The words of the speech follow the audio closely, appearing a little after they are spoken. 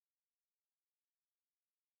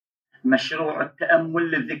مشروع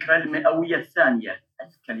التأمل للذكرى المئوية الثانية.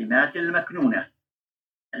 الكلمات المكنونة.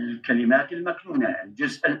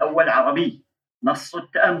 الجزء الأول عربي. نص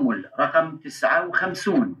التأمل رقم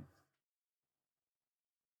 59.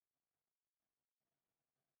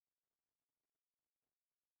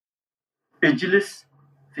 اجلس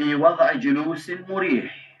في وضع جلوس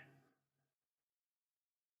مريح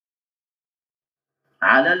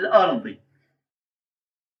على الأرض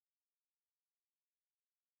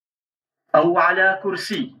أو على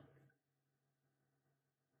كرسي،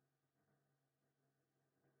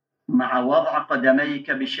 مع وضع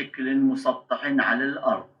قدميك بشكل مسطح على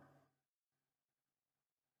الأرض.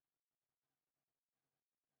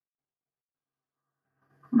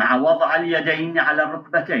 مع وضع اليدين على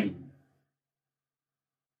الركبتين،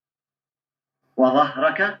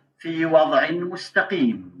 وظهرك في وضع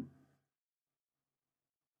مستقيم،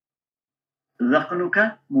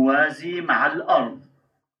 ذقنك موازي مع الأرض.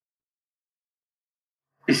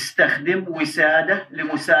 استخدم وسادة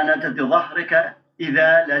لمساندة ظهرك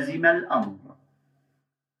إذا لزم الأمر.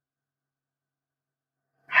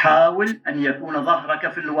 حاول أن يكون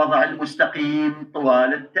ظهرك في الوضع المستقيم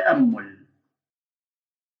طوال التأمل.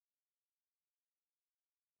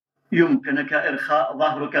 يمكنك إرخاء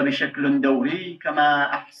ظهرك بشكل دوري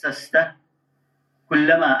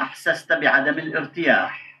كلما أحسست بعدم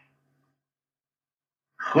الارتياح.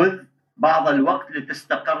 خذ بعض الوقت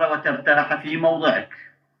لتستقر وترتاح في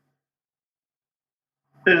موضعك.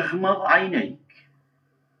 اغمض عينيك.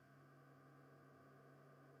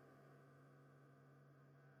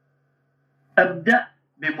 أبدأ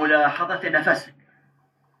بملاحظة نفسك.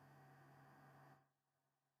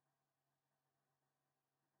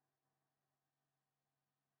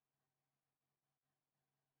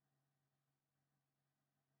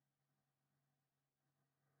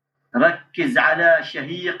 ركز على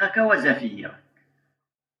شهيقك وزفيرك.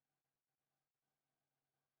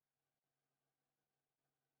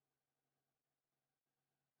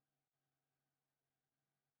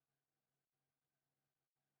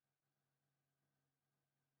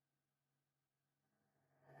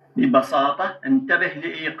 ببساطة انتبه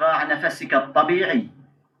لإيقاع نفسك الطبيعي.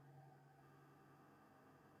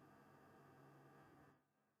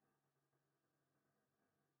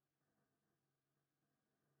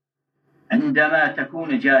 عندما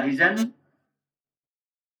تكون جاهزا،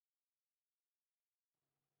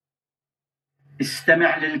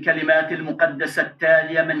 استمع للكلمات المقدسة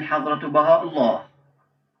التالية من حضرة بهاء الله.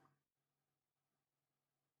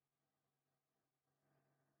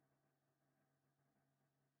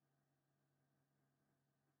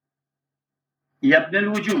 يا ابن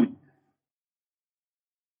الوجود،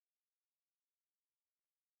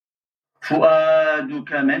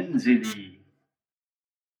 فؤادك منزلي،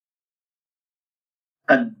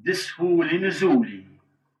 قدسه لنزولي،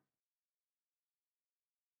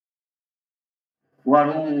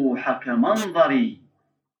 وروحك منظري،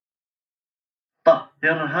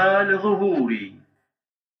 طهرها لظهوري.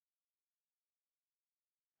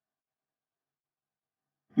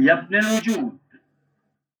 يا ابن الوجود،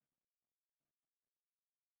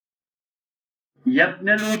 يا ابن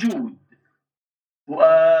الوجود،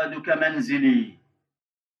 فؤادك منزلي،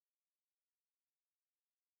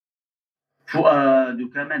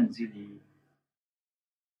 فؤادك منزلي،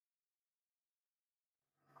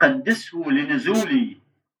 قدسه لنزولي،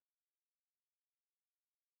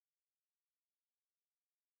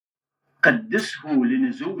 قدسه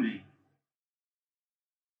لنزولي،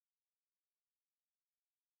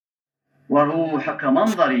 وروحك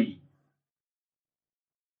منظري،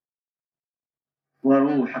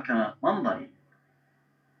 وروحك منظري،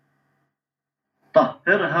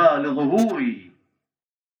 طهرها لظهوري،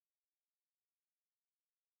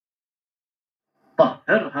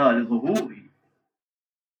 طهرها لظهوري.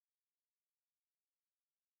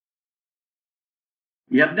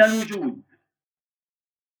 يا ابن الوجود،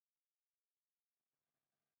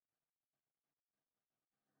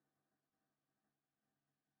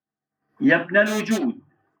 يا ابن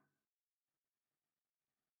الوجود،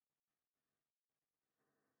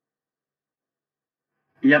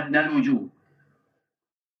 يا ابن الوجود،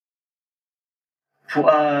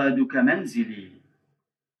 فؤادك منزلي،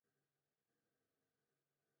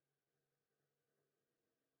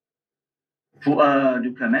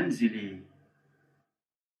 فؤادك منزلي،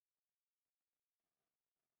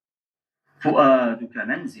 فؤادك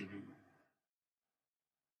منزلي.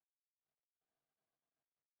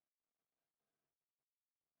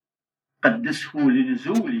 قدسه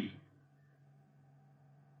لنزولي،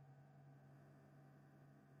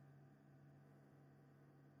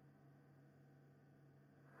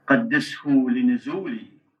 قدسه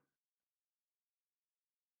لنزولي،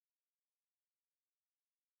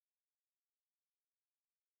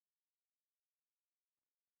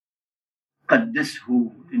 قدسه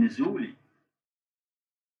لنزولي.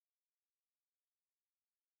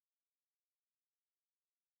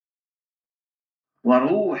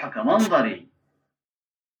 وروحك منظري.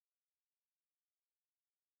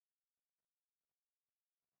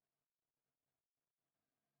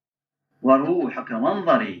 وروحك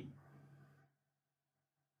منظري.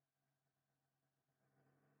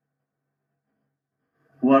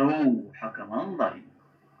 وروحك منظري.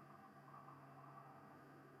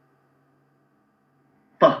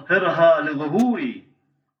 طهرها لظهوري.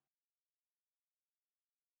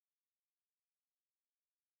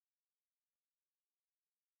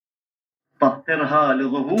 طهرها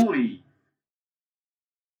لظهوري.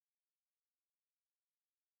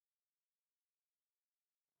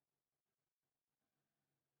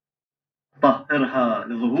 طهرها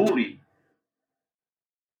لظهوري.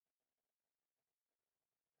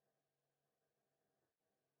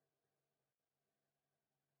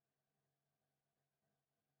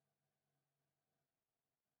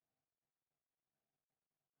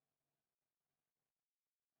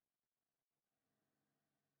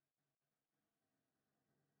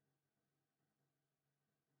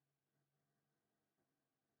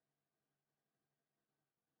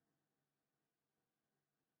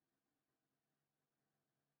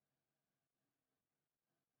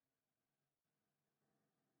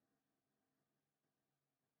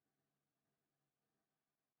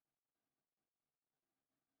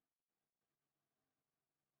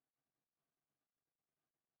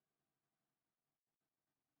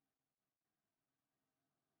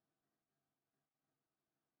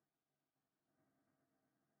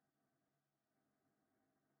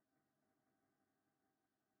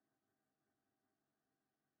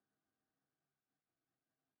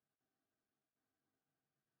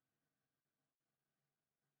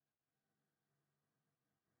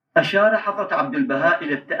 أشار حضرة عبد البهاء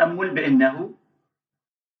إلى التأمل بأنه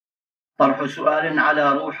طرح سؤال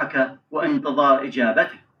على روحك وانتظار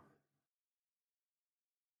إجابته.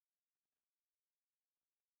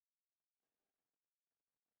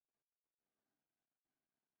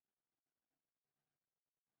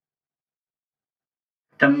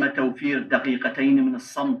 تم توفير دقيقتين من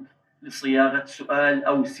الصمت لصياغة سؤال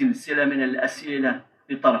أو سلسلة من الأسئلة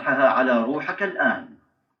لطرحها على روحك الآن.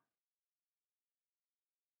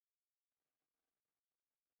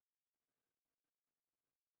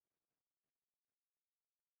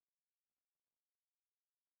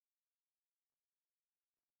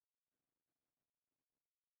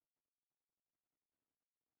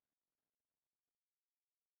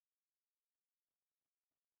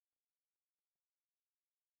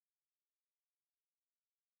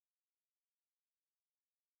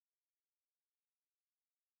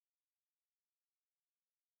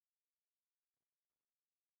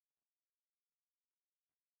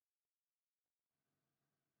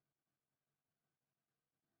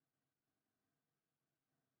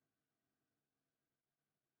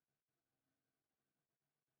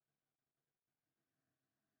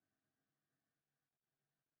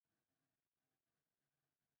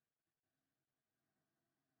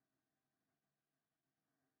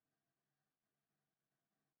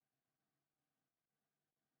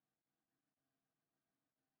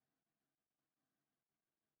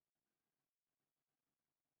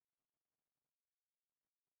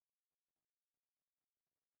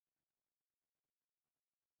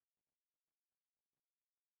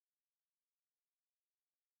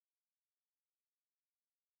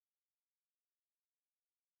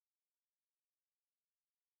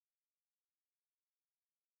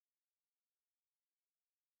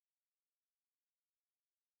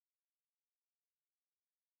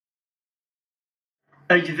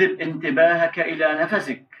 أجذب انتباهك إلى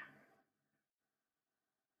نفسك،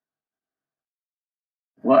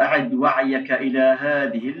 وأعد وعيك إلى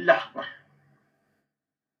هذه اللحظة.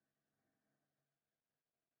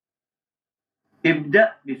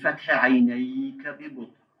 ابدأ بفتح عينيك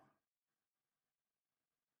ببطء.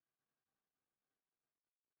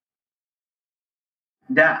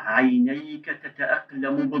 دع عينيك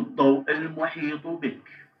تتأقلم بالضوء المحيط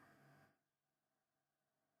بك.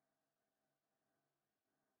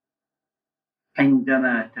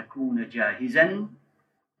 عندما تكون جاهزا،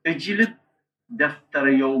 اجلب دفتر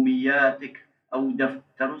يومياتك أو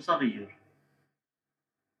دفتر صغير،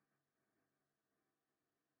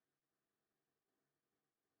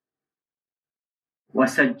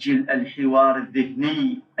 وسجل الحوار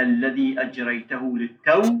الذهني الذي أجريته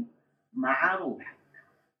للتو مع روحك.